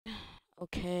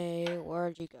Okay,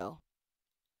 where'd you go?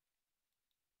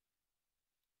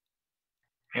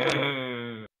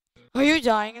 Are you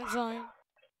dying inside?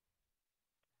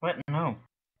 What? No.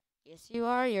 Yes, you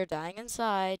are. You're dying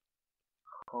inside.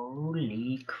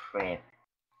 Holy crap.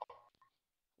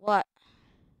 What?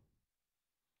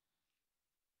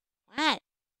 What?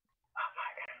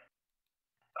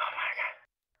 Oh my god.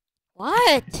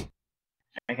 What?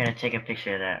 I gotta take a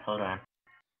picture of that. Hold on.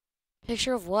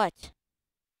 Picture of what?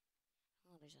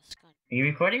 Oh, there's a skunk. Are you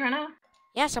recording right now?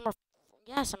 Yes, I'm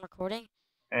recording.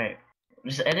 Alright.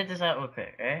 Just edit this out real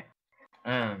quick, alright?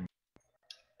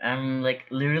 I'm like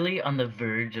literally on the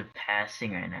verge of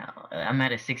passing right now. I'm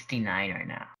at a 69 right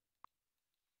now.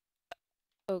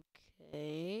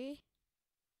 Okay.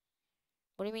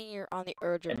 What do you mean you're on the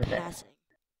urge of Edit that. passing?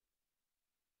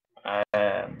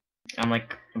 I'm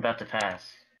like about to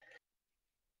pass.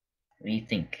 What do you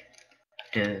think?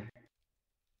 Duh.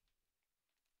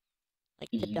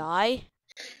 Like to die?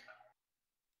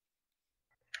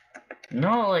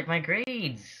 No, like my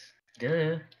grades.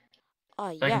 Duh.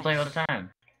 Oh, So I can play all yes. the time.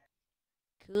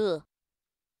 Cool.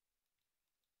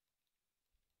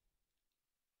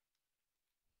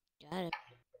 Got it.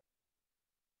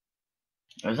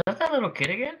 Was that little kid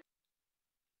again?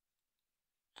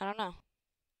 I don't know.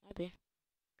 Might be.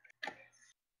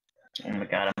 Oh my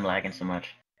god, I'm lagging so much.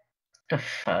 The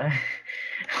fuck?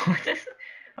 What is?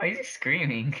 Why is he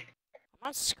screaming? I'm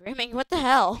not screaming. What the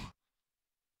hell?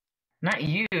 Not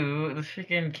you, the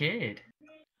freaking kid.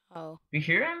 Oh. You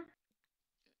hear him?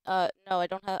 No, I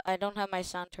don't have my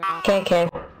sound turned on. Okay.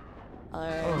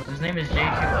 Alright. Oh, his name is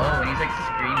J2O, and he's like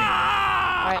screaming.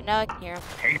 Alright, now I can hear him.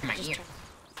 Hurt my Just ear. turn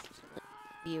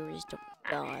viewers don't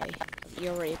die.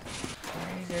 You're rape.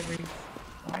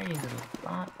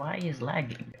 Why is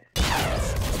lagging?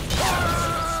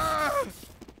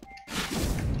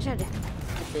 Try to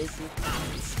busy.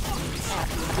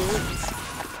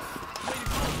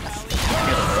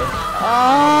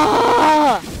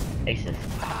 Oh! Aces.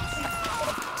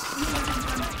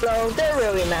 So they're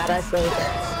really mad, I think.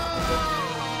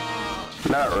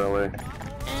 Not really.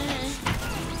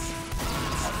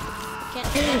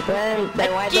 Then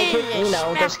why they keep,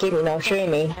 just keep,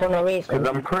 streaming for no reason. Because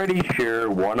I'm pretty sure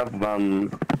most of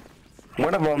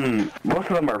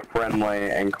them are friendly,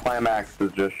 and Climax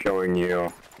is just showing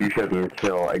you shouldn't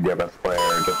kill a Gibbous player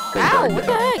just because Ow, they're what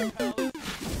the good. heck?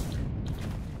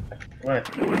 What?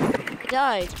 He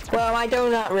died. Well, I do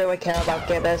not really care about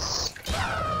Gibbous.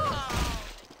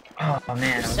 Oh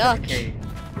man, Suck. Okay.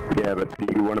 Yeah, but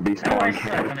do you want to be No, I spawn suck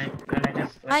camped? when I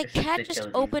just. My cat just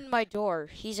opened my door.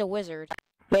 He's a wizard.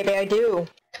 Maybe I do.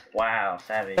 Wow,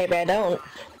 savage. Maybe I don't.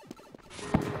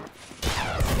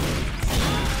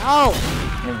 Oh!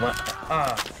 What?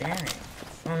 Oh, damn it.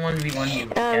 I'm 1v1 you.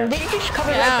 Did you just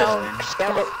cover Yeah.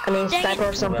 sniper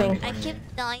or something? I keep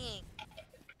dying.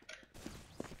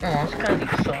 Oh, it's because you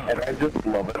suck. And I just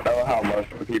love it though how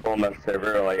most of the people in the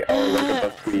server are like, oh look at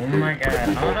the sweet Oh my god,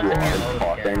 the people I'm who about to aren't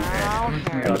talking,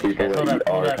 and the people hold that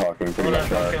up, are talking pretty much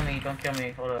don't are. kill me, don't kill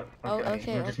me, hold up. Oh, Don't kill me.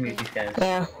 okay, We'll just okay. mute these guys.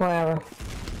 Yeah, whatever.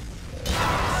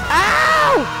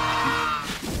 Ow!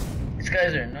 These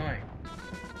guys are annoying.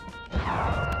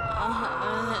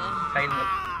 Hide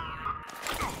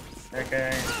the... That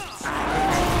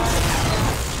guy.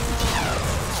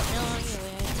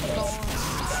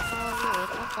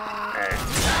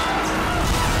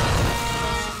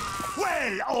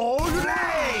 Well, all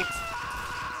right.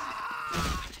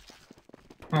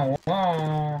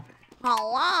 Hello.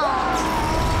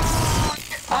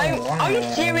 Are you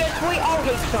serious? We all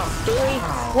hate Trump, do we?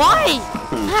 Why?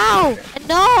 How?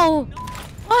 No!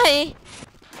 Why?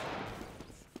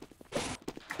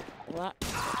 What?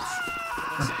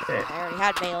 Shit. I already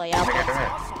had melee out there.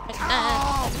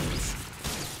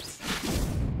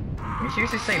 You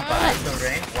seriously say bye,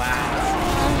 sorain?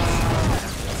 Wow.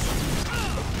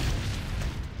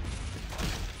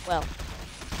 Well.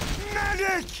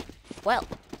 Medic! Well.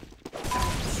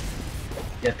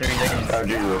 Yeah, 30 seconds. Oh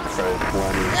Jesus Christ,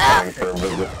 when he's coming for a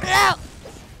visit. No!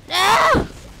 No!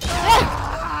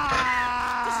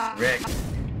 Rick.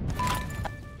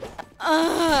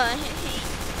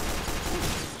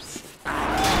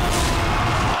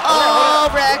 Oh,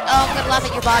 Rick! Oh, I'm gonna laugh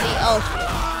at your body. Oh,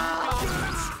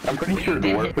 I'm pretty sure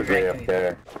Dwarf is way up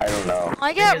there. I don't know.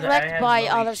 I got Because I wrecked have by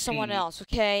low HP. someone else.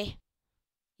 Okay.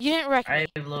 You didn't wreck I me.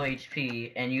 have low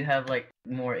HP, and you have like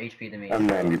more HP than me. I'm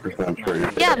 90% sure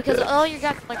you're Yeah, because all you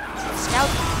got like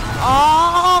scouts.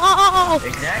 Oh!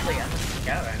 Exactly, I'm a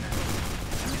scout right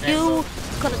now. You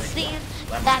could have seen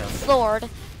that sword.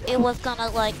 It was gonna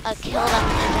like kill them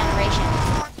in a generation.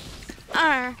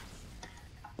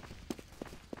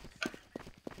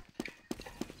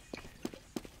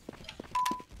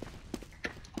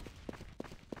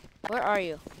 Where are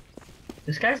you?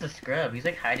 This guy's a scrub. He's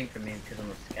like hiding from me because I'm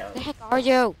a scout. Where the heck are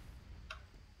you?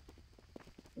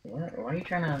 What? Why are you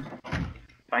trying to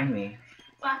find me?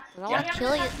 I want to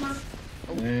kill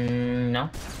you. No.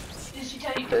 Did she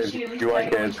tell you? If you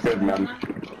like it, it's good, man.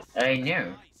 I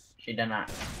knew. She did not.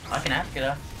 I can ask her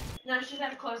though. No, she's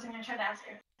at closing. I tried to ask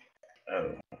her.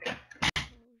 Oh, okay.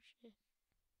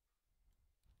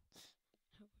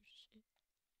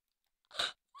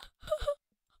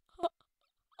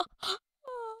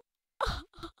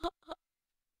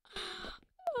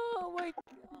 Oh my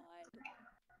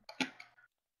god.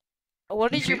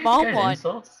 What did your mom want?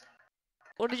 Insults?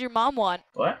 What did your mom want?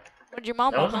 What? What did your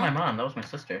mom That want? wasn't my mom. That was my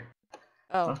sister.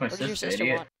 Oh, That was my what did your sister, sister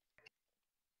idiot. want?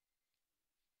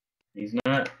 He's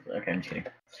not. Okay, I'm just kidding.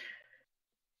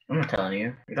 I'm not telling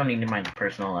you. You don't need to mind your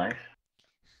personal life.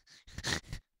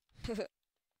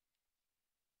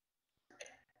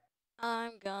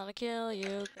 I'm gonna kill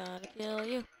you, gonna kill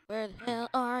you. Where the hell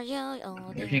are you?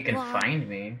 Oh, If you can are. find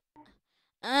me,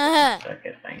 Ah, so I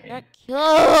can find you. got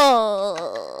killed.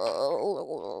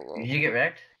 Did you get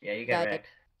wrecked? Yeah, you Yeah, I got did. wrecked.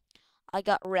 I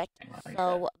got wrecked I like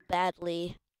so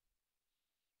badly.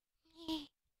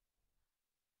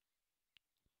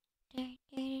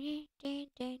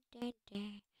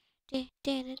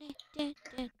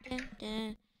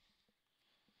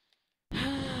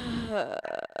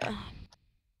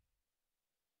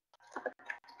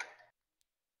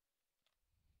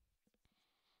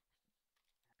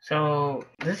 So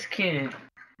this kid,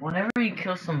 whenever he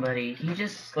kills somebody, he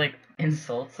just like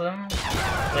insults them.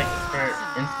 Like for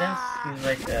instance, he's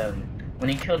like, when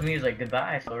he killed me, he was like,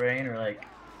 "Goodbye, sorain," or like,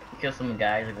 he kills some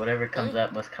guys, like whatever comes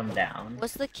up must come down.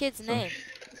 What's the kid's name?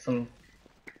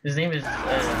 His name is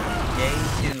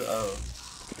J2O.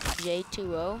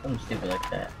 J2O? Something stupid like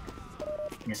that.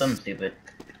 Yeah, something stupid.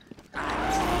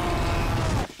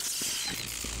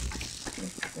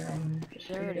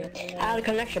 Dirty. I had a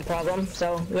connection problem,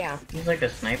 so yeah. He's like a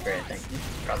sniper, I think. He's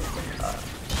probably pretty hot.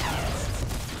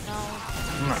 No,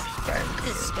 I'm not surprised.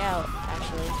 he's a scout,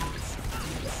 actually.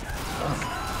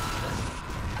 Oh.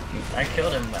 I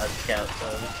killed him as a scout, so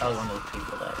he's probably one of those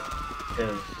people that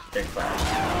goes their class.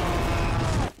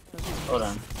 Hold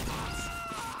on.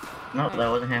 Nope, that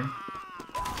wasn't him.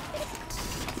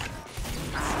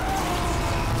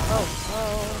 Oh.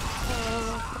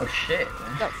 Oh shit,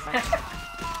 man. Go,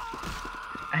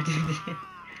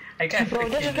 I got Bro,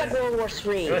 this is like freaking, World War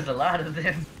III. there was a lot of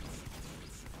them.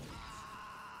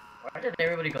 Why did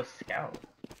everybody go scout?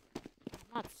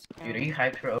 not Dude, are scout. you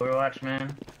hyped for Overwatch,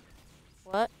 man?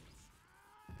 What?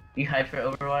 You hyped for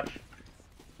Overwatch?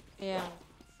 Yeah.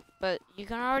 But you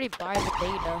can already buy the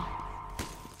data.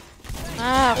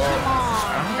 Ah, Well, come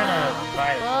on. I'm gonna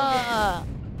buy the full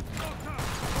game.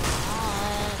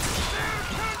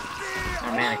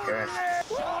 I'm manicure.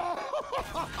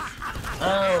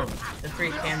 Oh, the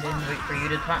free cam didn't wait for you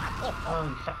to talk. Oh,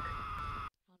 you suck.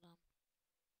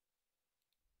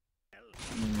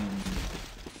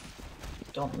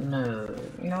 Don't know.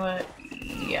 You know what?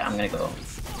 Yeah, I'm gonna go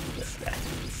this guy.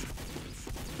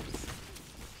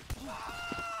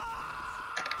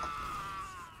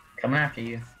 Coming after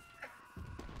you.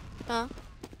 Huh?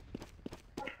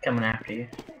 Coming after you.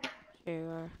 Here you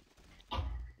are.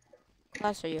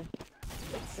 Class are you?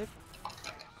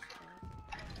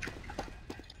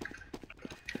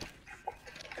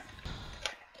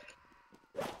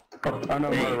 Good. Oh no,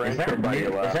 Wait, my is rancher that buddy is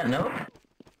left. that no?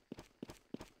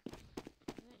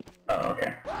 Oh,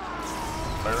 okay.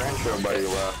 My rancher buddy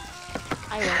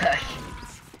left. I will.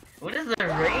 What is the range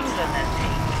on that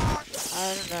thing?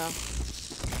 I don't know.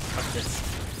 What's this?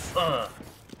 Yeah.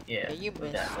 Yeah, you with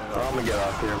missed. that. I'm gonna get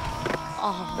off here.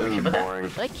 Oh, This is boring.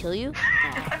 did I kill you?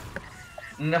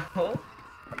 No. No,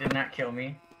 did not kill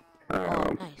me.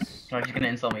 Oh, nice. No, he's gonna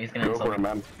insult me. He's gonna Go insult for it, me.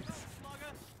 man.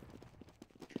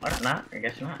 Or not? I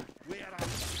guess not. I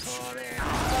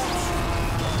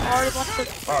already want to.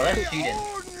 Oh, that's cheating.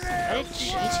 I didn't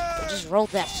cheat. I just rolled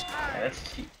that. Yeah,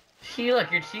 that's cheat. See,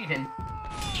 look, you're cheating.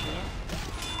 Cheating?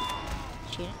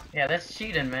 Cheating? Yeah, that's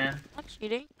cheating, man. Not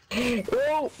cheating.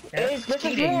 Whoa! That's This is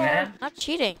cheating, wrong. man. Not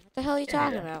cheating. What the hell are you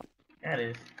talking Yeah. about? That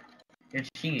is. You're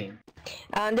cheating.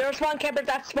 There's one camper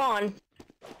that spawned.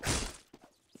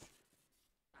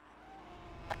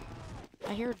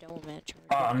 I hear a double man charge.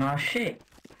 Oh, no shit.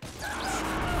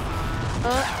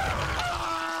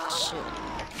 Shit.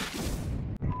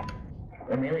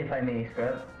 Immediately find me,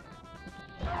 scrub.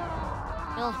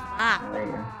 No, There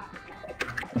you go.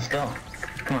 Let's go.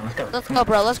 Come on, let's go. Let's go,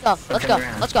 bro. Let's go. Let's go.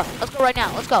 around. Let's go. Let's go right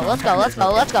now. Let's go. Let's go. Let's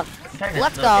go. Let's go.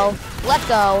 Let's go. Let's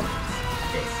go.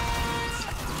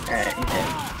 Alright, you dead.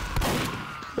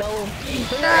 So,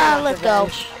 Let's go.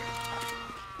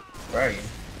 Where are you?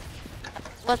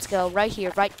 Let's go right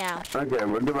here, right now. Okay,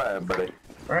 we'll do that, buddy.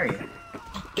 Where are you?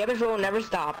 Gabby's will never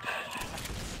stop.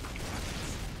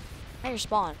 At your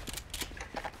spawn.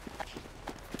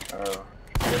 Oh,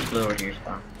 I just flew over to your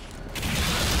spawn.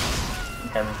 I'm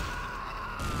coming.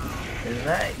 Is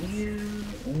that you?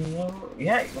 No.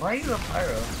 Yeah, why are you a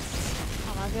pyro?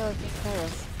 Oh, I feel like being pyro.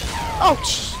 Oh,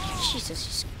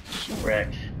 Jesus.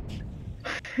 Wrecked.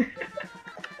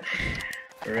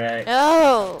 Right.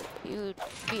 No! You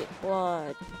feet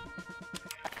blood.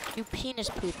 You penis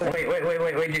pooper.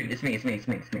 Wait, dude, it's me. I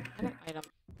don't item.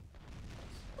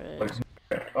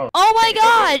 Oh, Oh my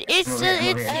god! It's Move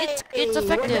here. it's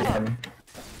effective. Coming.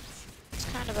 It's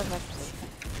kind of effective.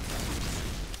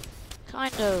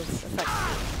 Kind of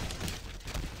effective.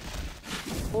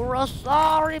 We're a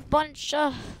sorry bunch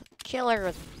of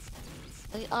killers.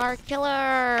 We are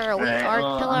killer. We Alright, are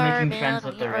well, killer, I'm making man. friends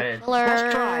with We the are Reds. killer.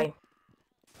 Let's try.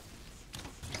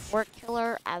 We're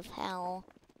killer as hell.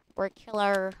 We're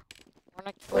killer. We're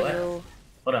gonna kill What? you.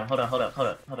 Hold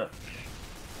up.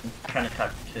 I'm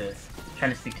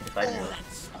trying to speak to the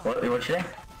 5-year-old. What should I?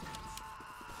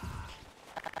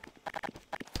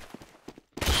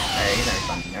 Alright, he's not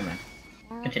responding. Never mind.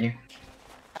 Continue.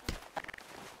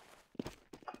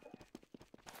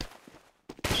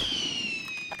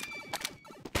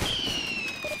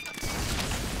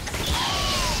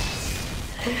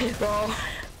 Well,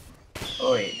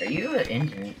 Oh wait, are you an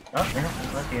engine? Oh, no,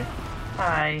 that's you.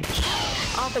 Hi.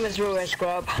 Optimus Ruler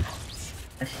Scrub.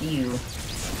 I see you.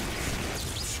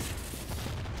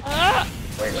 Ah!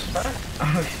 Wait, what's that?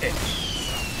 Oh shit.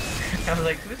 I was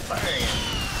like, who's firing him?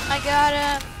 I got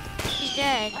him. He's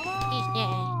dead. He's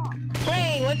dead.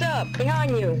 Hey, what's up?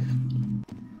 Behind you.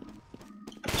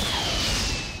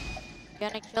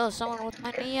 Gonna kill someone with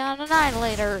my neon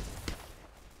annihilator.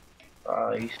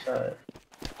 Oh, you suck.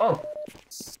 Oh!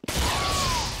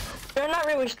 You're not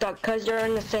really stuck because you're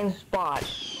in the same spot.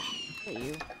 Look at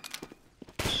you.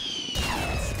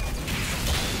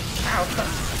 Ow, cut!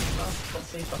 Oh,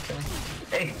 please don't kill me.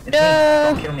 Hey, it's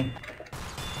No. me. Don't kill me.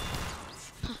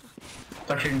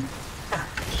 Stop shooting.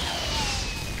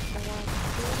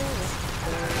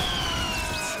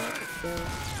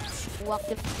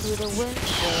 Walking through the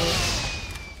window.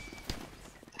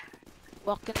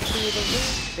 Walking through the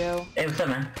window. Hey, what's up,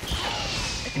 man?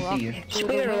 I can see you.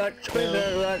 Speaker alert, speaker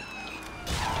alert.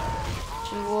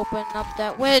 You open up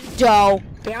that window.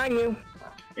 Behind you.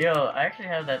 Yo, I actually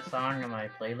have that song on my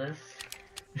playlist.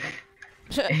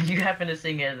 And you happen to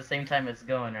sing it at the same time it's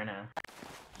going right now.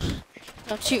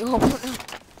 Don't you open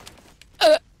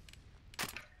up.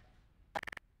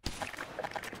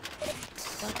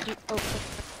 Don't you open up.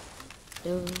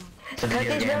 It's a Because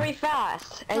video he's game. very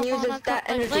fast and Come on, uses I've that got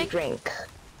my energy blink. drink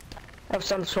of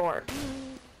some sort.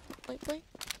 Wait.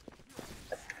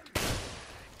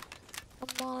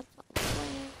 Come on,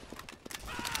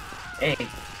 Hey,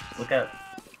 look up.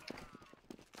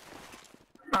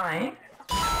 Hi.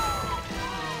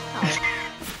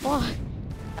 What?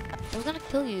 I was gonna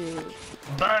kill you.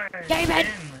 Burn David!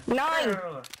 him. 9.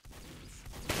 Girl.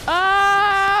 Oh!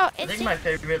 I think Instant, my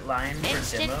favorite line for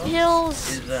instant demo pills!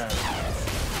 is I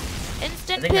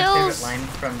Instant think my favorite pills! line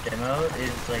from demo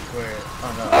is like where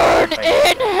Burn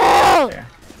in hell! there.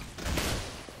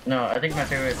 No, I think my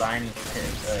favorite line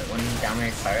is when he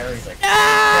dominates Pyro, he's like, No!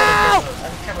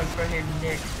 I'm coming for him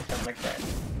next, or something like that.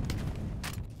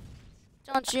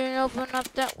 Don't you open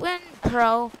up that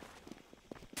window.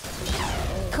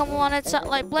 Come on, it's not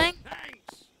like bling.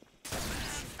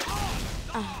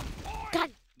 Oh, God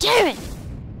damn it!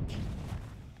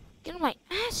 Get my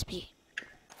ass beat.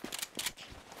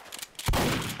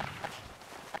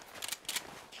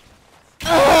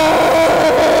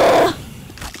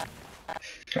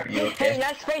 Are you Hey, okay?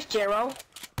 nice face, Jero.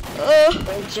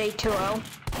 Wait, J2O.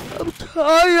 I'm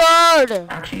tired.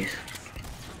 Ouchies.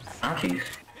 Ouchies.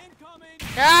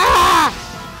 Ah!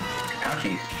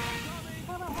 Ouchies.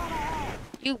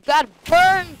 You got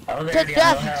burned I was to already on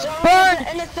death. low health. Burn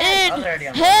I was in already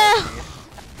on low hell. health.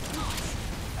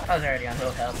 I was already on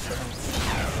low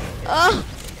health. Oh,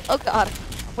 oh God,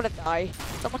 I'm gonna die.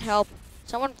 Someone help.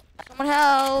 Someone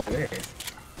help. Weird.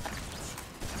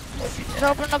 Just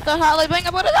open up the highlight bang,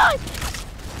 I'm gonna die.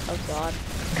 Oh God.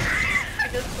 I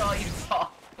just saw you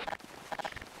fall.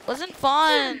 Wasn't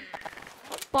fun.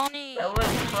 Not funny. That was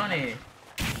funny.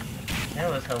 That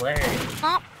was hilarious.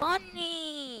 Not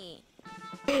funny.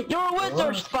 You're a That wizard,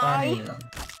 was spy. funny.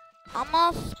 I'm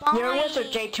a spy. You're a wizard,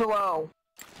 J2O.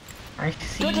 I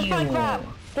see Do the spike you. crab.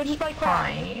 Do the spike crab.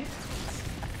 Hi.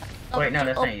 Wait, no,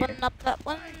 that's not you. Open up that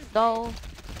window.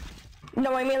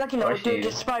 No, I mean like, you Oh, know, do shoot.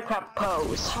 the spike crab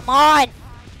pose. Come on.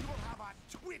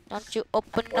 Don't you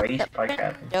open Why up you that spike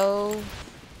crab? window.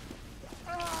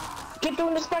 Keep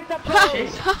doing the spike up Shit,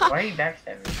 pose. why are you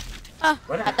backstabbing?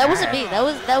 What an that wasn't ass. me.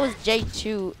 That was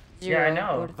J2. Yeah, I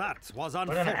know. That was What an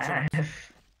unfortunate. ass.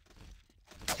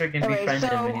 Freaking Alright, befriended him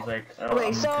so- and he's like, oh, Wait,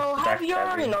 I'm so just have your,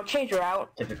 backstabbing. change your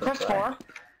out. Typical Press swag.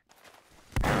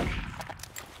 4.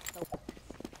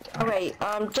 Alright,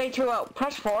 J2 out.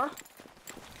 Press 4.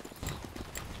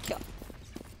 Kill.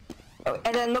 Oh,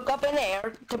 and then look up in the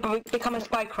air to become a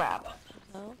spike crab.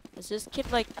 No, is this kid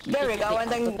like? There we go,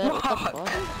 and then What the walk. fuck?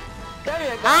 There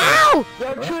you go. Ow! You're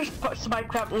a What? true spike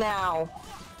crab now.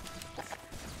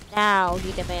 Now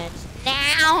he demands.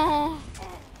 Now.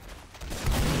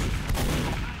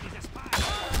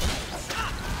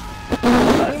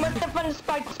 We must defend the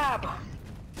spike crab.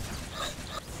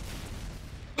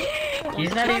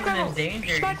 He's not even in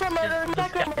danger. Spike crab murder,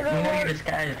 spike crab You know you're murder.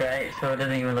 disguised, right? So it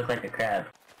doesn't even look like a crab.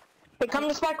 Become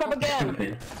the spike crab again.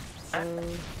 Stupid.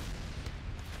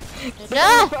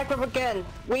 No! Spike crab again.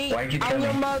 Why'd you kill I'm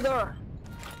your me? mother.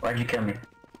 Why'd you kill me?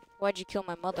 Why'd you kill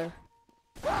my mother?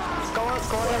 Go on,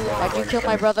 Why'd you kill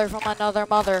my brother from another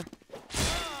mother?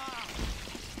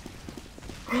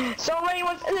 So Ray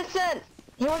was innocent.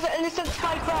 He was an innocent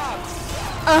spike crab.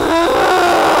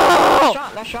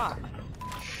 Oh! Nice shot.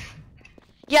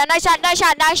 Yeah, nice shot.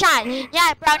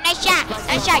 Yeah, bro, nice shot.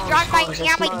 You're on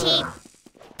my team.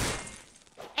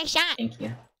 Nice shot. Thank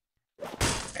you.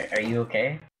 Are you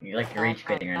okay? You're like rage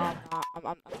quitting right now.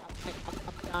 I'm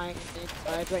dying in the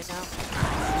inside right now.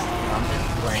 I'm just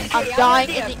playing. I'm Hey, dying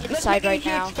idea. in the Let's inside make a right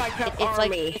huge now. spike crab It's like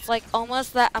army. it's like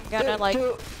almost that I'm gonna like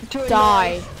to die.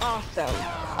 annoy. Awesome.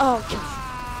 Oh God.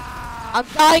 I'm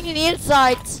dying in the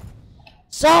insides.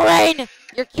 Sorain,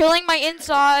 you're killing my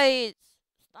insides.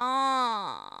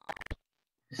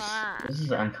 Stop. This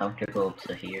is uncomfortable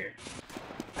to hear.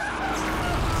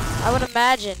 I would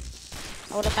imagine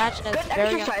Good it's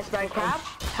very exercise, spike crab.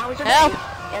 How was your Help. day?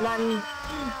 And then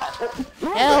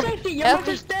Help. safety, your Help me.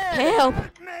 mother's dead. Help.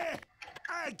 Me!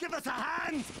 Hey, give us a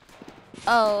hand!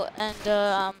 Oh, and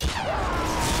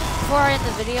before I end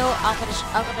the video, I'm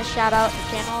gonna shout out the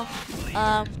channel.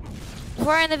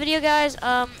 Before I end the video, guys,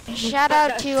 shout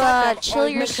out to Chill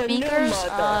Your Speakers. He's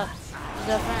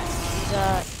a friend.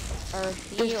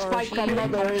 He's or Spike she, crab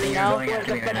mother you is know. going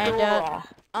after me right now.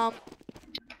 And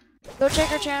go check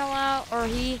her channel out, or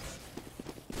he.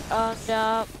 And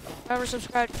remember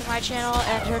subscribe to my channel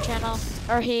and her channel,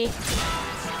 or he.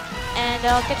 And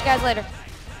I'll catch you guys later.